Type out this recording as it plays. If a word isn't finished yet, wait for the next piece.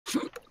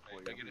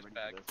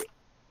back. this.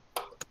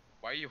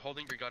 Why are you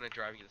holding your gun and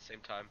driving at the same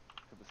time?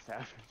 Because the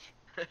savage.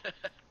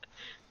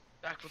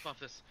 Backflip off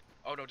this.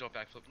 Oh no, don't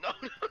backflip. No,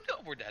 no, no,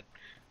 we're dead.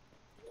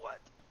 What?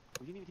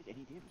 We didn't even take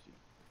any damage, dude.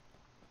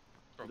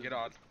 Bro, get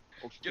on.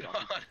 Oh, Get on.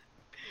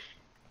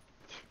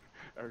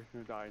 Eric's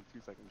gonna die in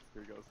 2 seconds.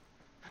 Here he goes.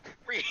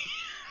 Free.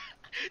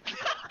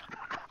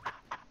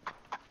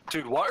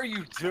 Dude, what are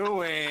you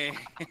doing?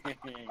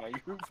 Are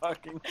you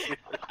fucking serious?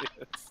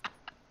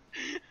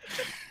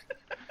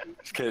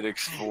 This kid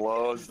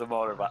explodes the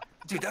motorbike.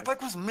 Dude, that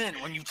bike was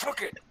mint when you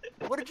took it.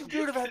 What did you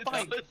do to that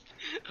bike? That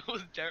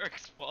was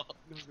Derek's fault.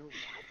 No,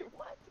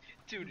 what?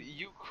 Dude,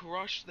 you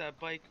crushed that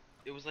bike.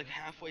 It was like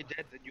halfway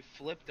dead, then you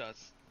flipped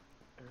us.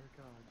 Eric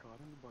got on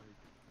the bike.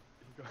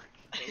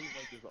 His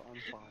bike is on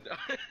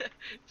fire.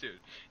 Dude,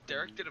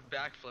 Derek did a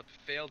backflip,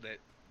 failed it.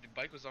 The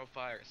bike was on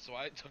fire, so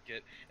I took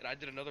it, and I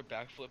did another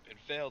backflip and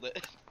failed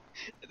it.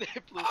 And then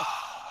it blew up.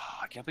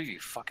 I can't believe you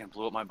fucking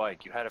blew up my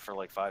bike. You had it for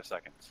like 5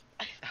 seconds.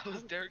 That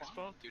was Derek's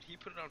fault, dude. He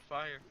put it on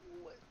fire.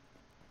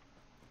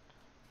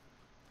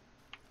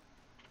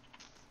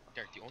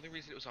 Derek, the only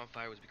reason it was on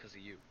fire was because of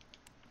you.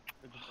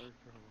 It was Eric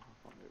turned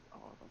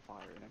off on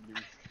fire, and I knew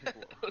he was gonna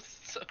blow up. That was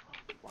so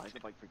Why is the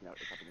bike freaking out?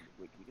 It's happening.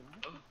 Wait, can we get on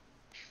it? Oh,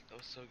 that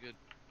was so good.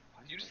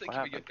 Why is You the just bike- think,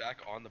 can we get back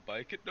on the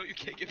bike? No, you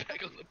can't get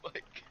back on the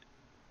bike.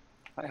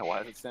 Hey, why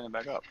is it standing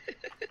back up?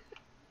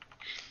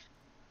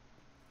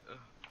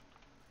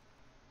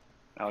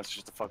 Now it's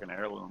just a fucking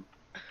heirloom.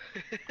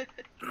 I'm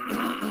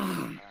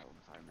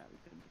sorry, Matt. We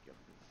couldn't pick you up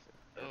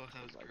because Oh,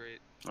 that was great.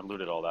 I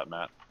looted all that,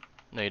 Matt.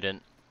 No, you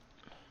didn't.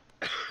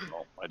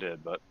 Well, I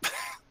did, but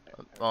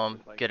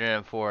Get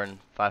an M4 and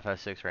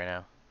 5.56 right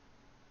now.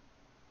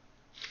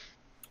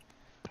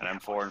 an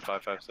M4 and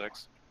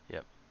 5.56.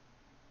 Yep.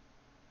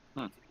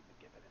 Must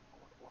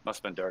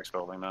have been Derek's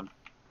building then.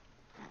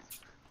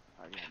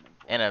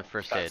 And a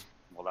first aid.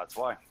 Well, that's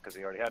why, because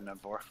he already had an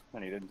M4,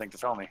 and he didn't think to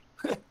tell me.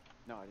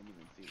 No, I didn't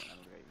even see that. I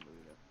don't think I even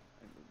looted it.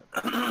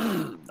 I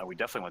didn't loot that. No, we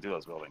definitely went through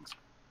those buildings.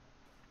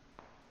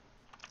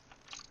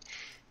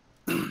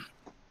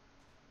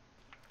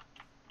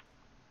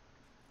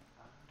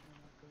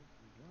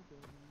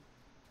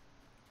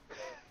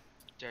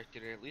 Derek,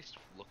 did it at least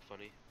look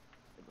funny?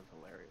 It was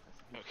hilarious. I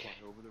saw him Okay.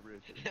 fly over the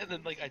ridge. And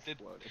then, like, I just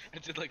did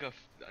exploded. like a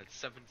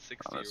 760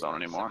 Oh, that's or not a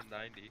anymore.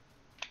 790.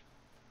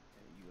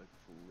 And you like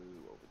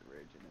flew over the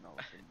ridge, and then all of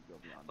a sudden you go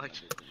beyond Like,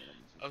 the ridge, and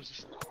then I was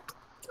just,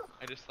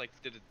 I just like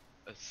did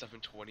a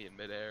 720 in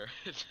midair.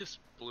 It just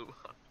blew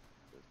up.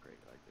 It was great.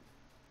 I liked it.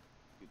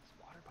 Dude, this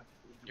water pipe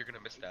is leaking. You're gonna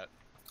miss that.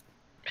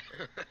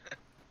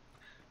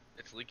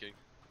 It's leaking.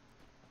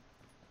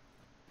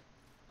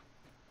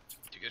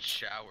 You get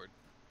showered.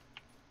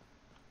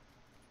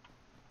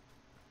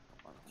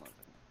 Hold on a second.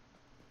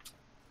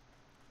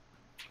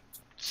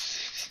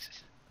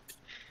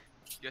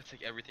 You gotta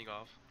take everything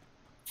off.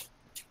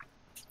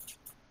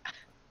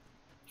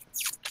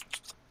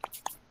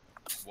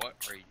 What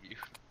are you?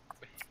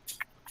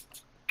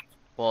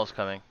 Wall's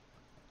coming.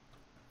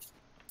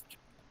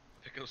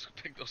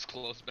 Pick those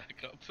clothes back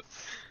up.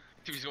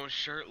 Dude, he's going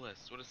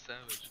shirtless. What a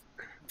savage.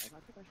 I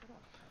took my shirt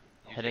off.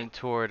 You Heading did.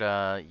 toward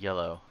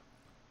yellow.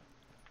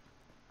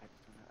 I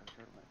just don't have a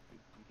shirt on my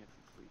feet. You can't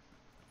see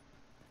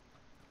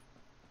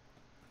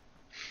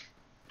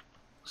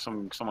the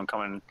sleeves. Someone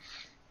coming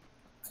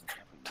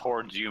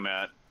towards you,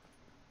 Matt.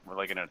 We're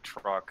like in a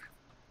truck.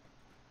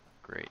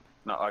 Great.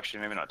 No, actually,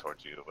 maybe not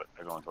towards you, but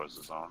they're going towards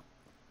the zone.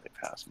 They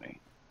passed me.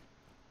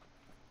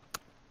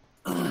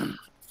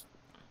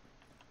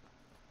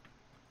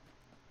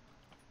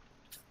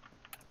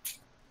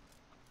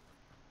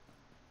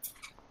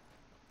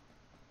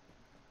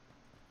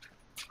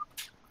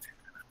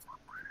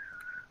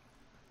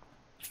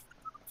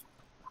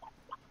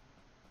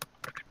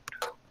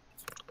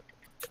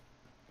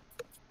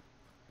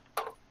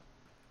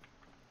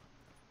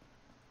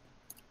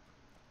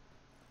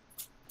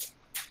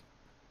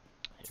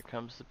 Here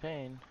comes the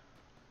pain.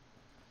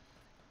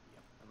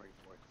 Yep, I'm ready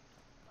for it.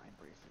 I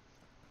embrace it.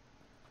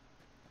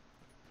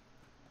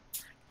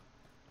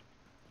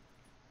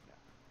 Yeah,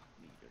 fuck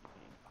me, dirty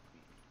game. Fuck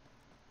me.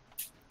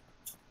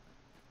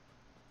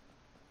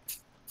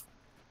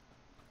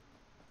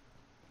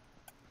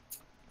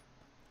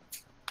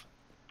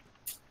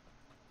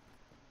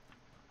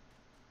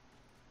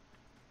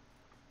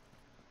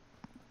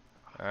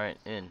 Alright,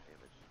 in. Savage.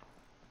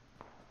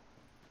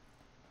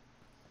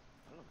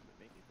 I don't know if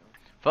they make it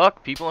though.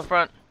 Fuck, people in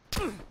front.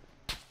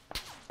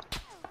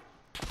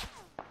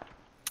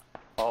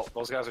 Oh,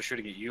 those guys are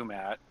shooting at you,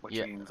 Matt, which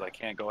Yeah. means I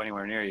can't go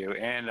anywhere near you,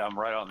 and I'm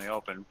right out in the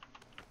open.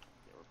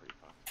 Yeah, we're pretty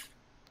fucked.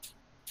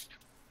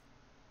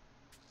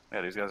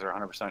 Yeah, these guys are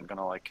 100%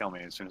 gonna like kill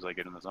me as soon as I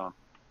get in the zone.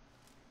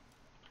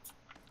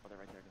 Oh, they're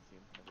right there. I can see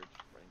them on the ridge,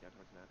 running down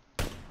towards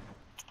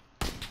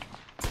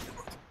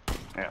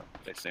Matt. Yeah,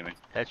 they see me.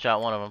 Headshot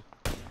one of them.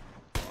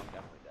 Oh, I'm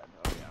definitely dead.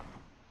 Oh,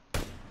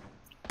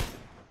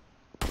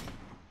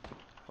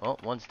 yeah. Oh,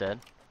 one's dead.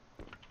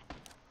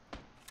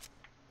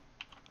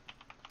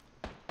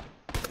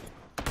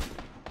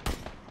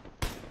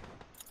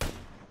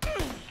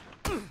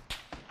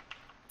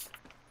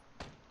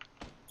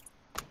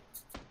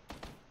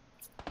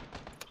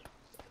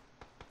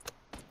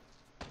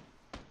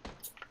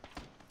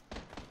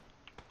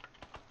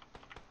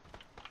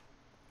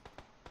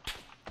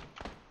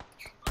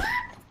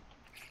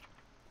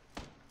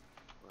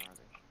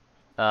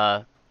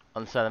 On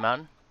the side of the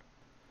mountain.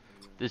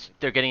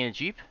 They're getting in a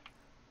jeep.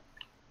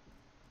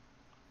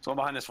 Someone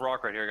behind this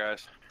rock right here,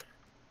 guys.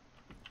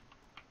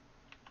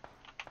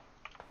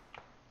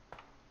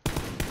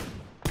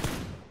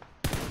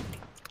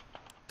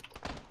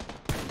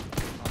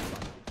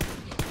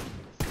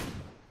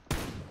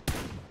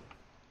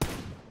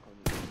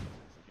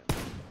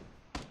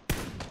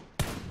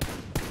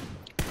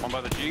 One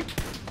by the jeep.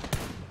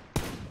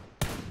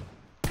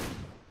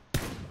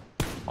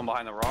 One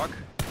behind the rock.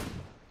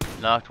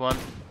 Knocked one.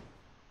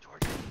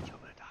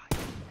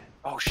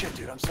 Oh shit,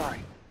 dude, I'm sorry.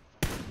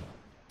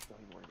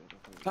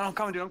 No, I'm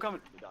coming, dude, I'm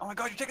coming. Oh my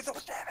god, you're taking so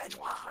much damage.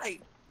 Why?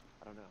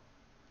 I don't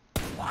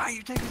know. Why are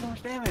you taking so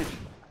much damage?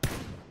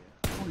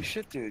 Holy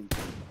shit, dude.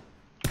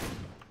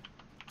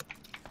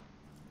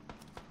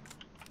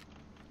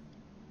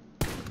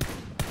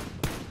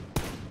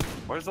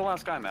 Where's the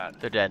last guy, Matt?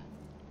 They're dead.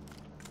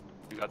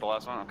 You got the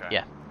last one? Okay.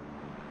 Yeah.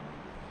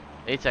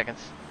 8 seconds.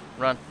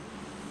 Run.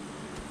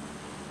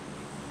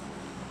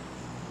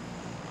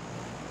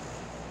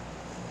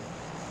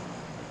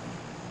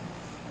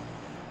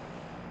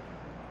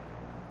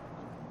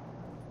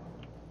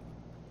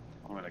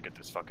 I'm gonna get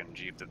this fucking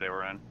jeep that they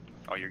were in.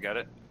 Oh, you get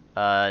it?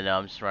 No,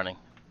 I'm just running.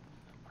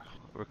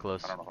 We're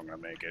close. I don't know if I'm gonna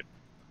make it.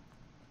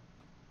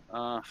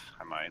 I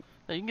might.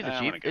 No, you can get I'm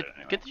the gonna jeep. get it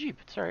anyway. Get the jeep.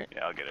 It's alright.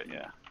 Yeah, I'll get it,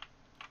 yeah.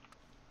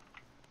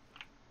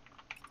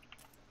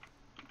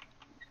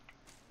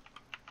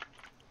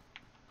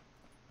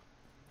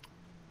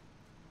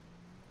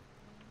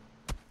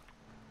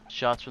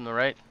 Shots from the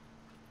right.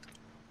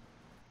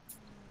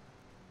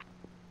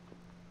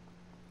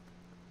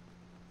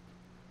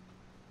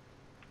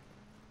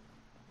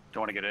 Do you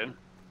want to get in?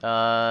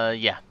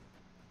 Yeah.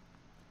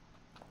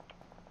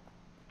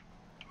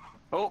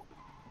 Oh!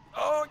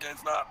 Oh, okay,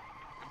 stop!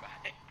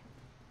 Goodbye.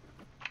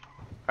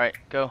 Alright,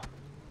 go.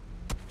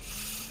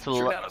 To the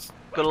Shoot at us.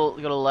 go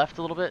to the left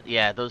a little bit.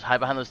 Yeah, those hide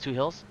behind those 2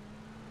 hills.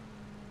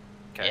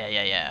 Okay.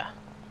 Yeah.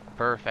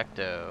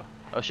 Perfecto.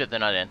 Oh shit, they're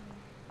not in.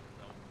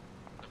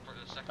 The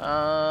first, second.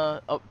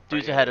 Oh,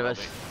 dude's Right, ahead of yeah,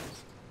 us.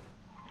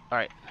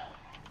 Alright.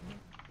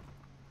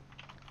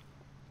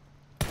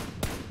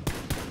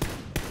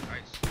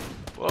 Nice.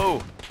 Whoa.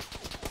 Right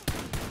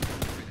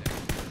there.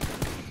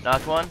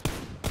 Knocked one.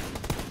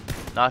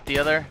 Knocked the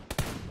other.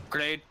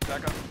 Grenade,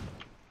 back up.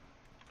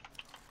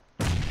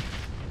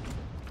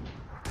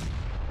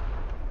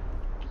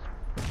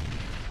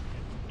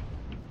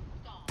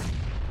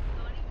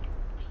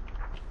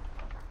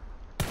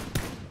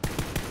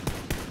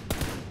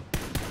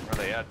 Where are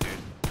they at, dude?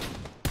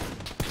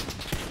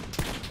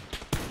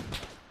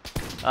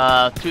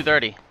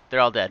 230. They're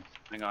all dead.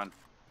 Hang on.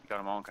 You got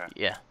them all? Okay.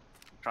 Yeah.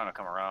 Trying to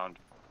come around.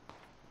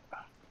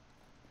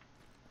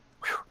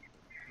 Whew.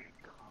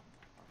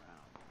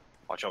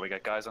 Watch out, we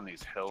got guys on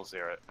these hills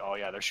there. Oh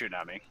yeah, they're shooting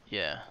at me.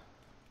 Yeah.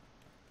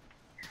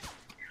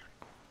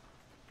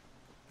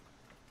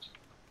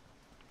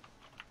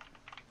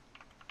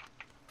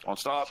 Won't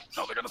stop.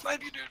 No, they're gonna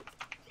snipe you, dude.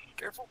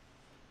 Careful.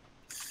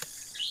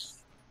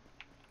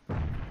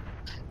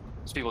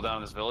 There's people down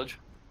in this village.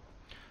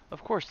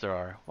 Of course there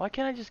are. Why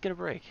can't I just get a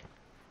break?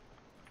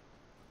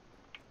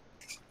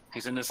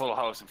 He's in this little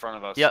house in front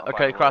of us. Yeah, up by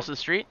okay, the across road. the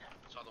street.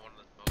 Saw the one in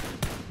the boat.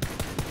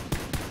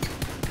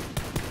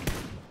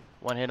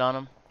 One hit on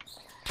him.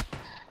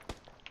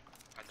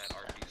 On that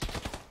RP's.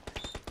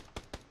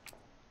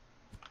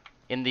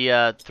 In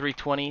the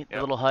 320, the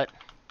Yep. little hut.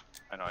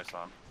 I know, I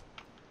saw him.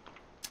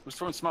 Who's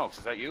throwing smokes?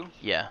 Is that you?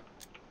 Yeah.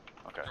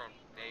 Okay. Throwing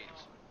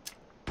nades.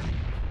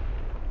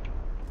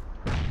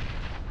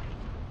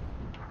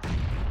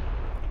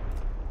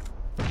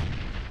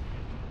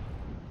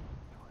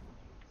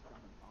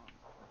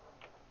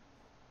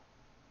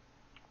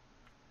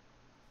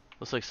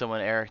 Looks like someone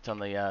ericked on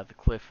the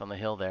cliff on the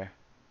hill there.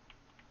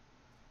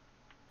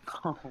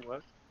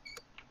 What?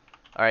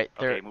 All right,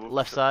 Okay, they're move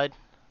left to- side.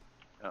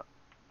 Yeah.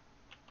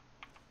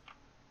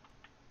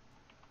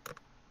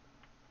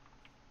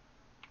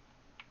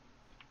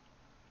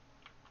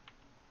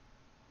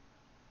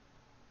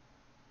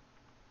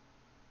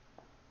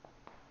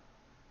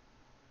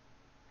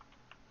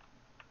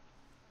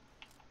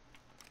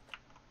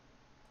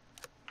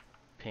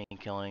 Pain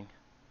killing.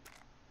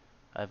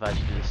 I advise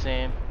you do the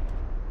same.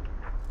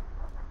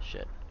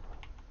 Shit.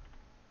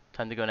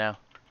 Time to go now.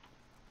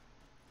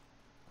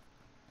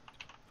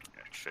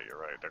 Yeah, shit, you're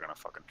right. They're gonna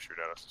fucking shoot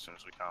at us as soon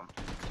as we come.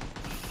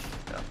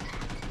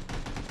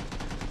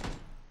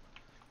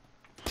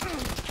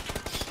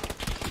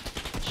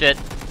 Shit,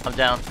 I'm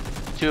down.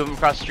 2 of them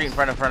across the street in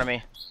front of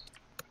me.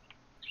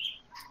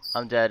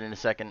 I'm dead in a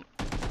second.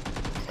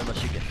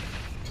 Unless you get...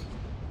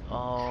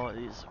 Oh,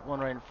 there's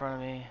one right in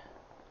front of me.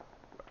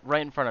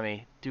 Right in front of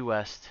me, due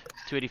west.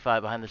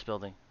 285 behind this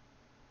building.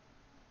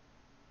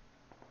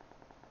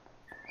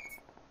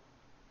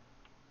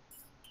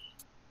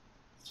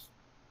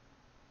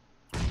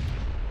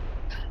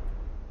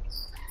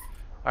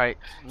 Alright,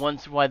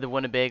 one's wide the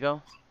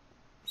Winnebago.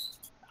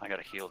 I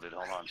gotta heal, dude.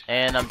 Hold on.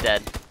 And I'm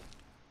dead.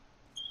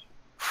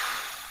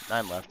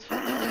 9 left.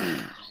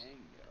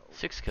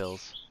 6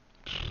 kills.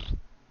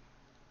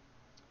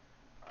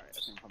 Alright,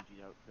 I think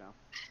PUBG out now.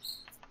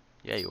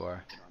 Yeah, you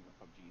are. Get on the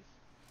PUBGs.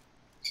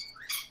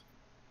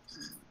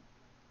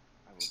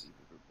 I will leave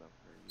the group though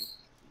for you. So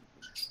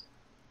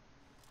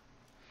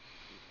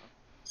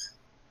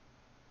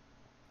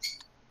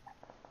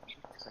you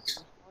can group up. Second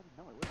my squad?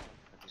 No, I would have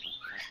second my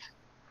squad.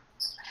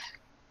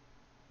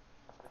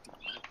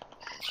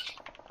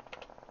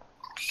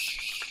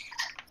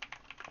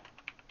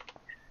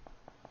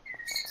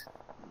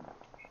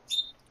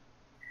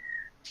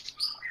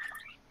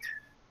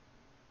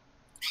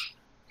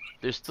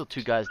 There's still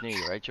 2 guys near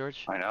you, right,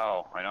 George? I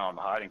know, I'm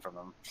hiding from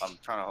them. I'm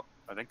trying to,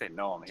 I think they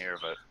know I'm here,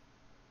 but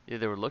Yeah,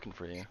 they were looking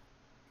for you.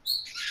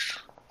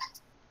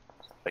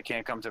 they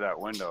can't come to that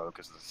window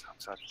because it's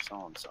outside the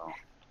zone, so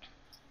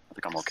I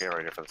think I'm okay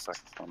right here for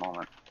the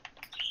moment.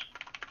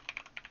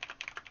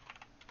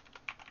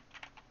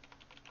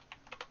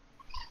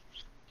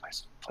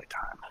 Nice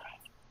playtime.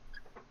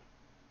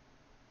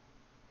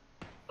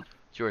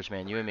 George,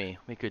 man, you and me,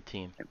 we good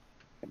team. They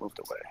moved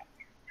away.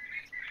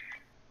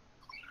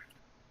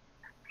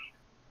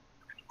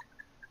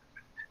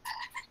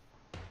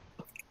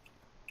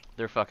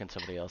 They're fucking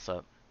somebody else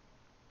up.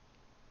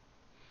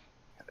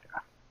 Yeah, they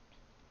are.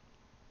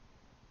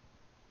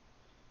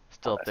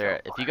 Still Oh, up that's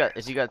there. all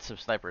If you got some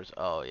snipers,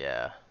 oh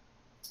yeah.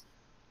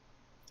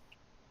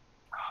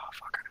 Oh,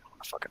 fuck, I didn't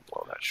want to fucking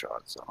blow that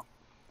shot, so.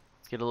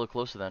 Get a little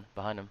closer then,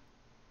 behind him.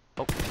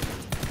 Oh,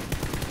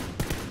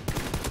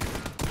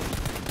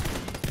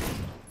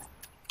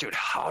 Dude,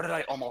 how did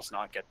I almost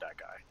not get that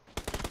guy?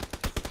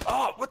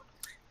 Oh, what?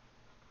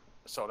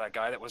 So that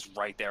guy that was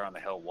right there on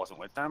the hill wasn't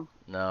with them?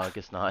 no, I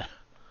guess not.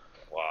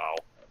 Wow.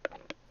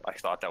 I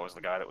thought that was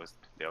the guy that was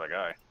the other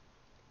guy.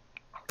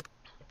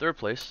 3rd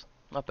place,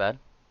 not bad.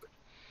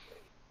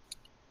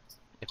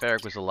 If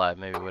Eric was alive,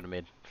 maybe we would have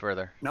made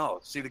further. No,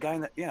 see the guy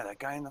in the, yeah, that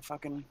guy in the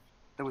fucking,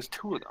 there was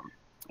 2 of them.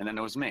 And then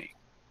there was me.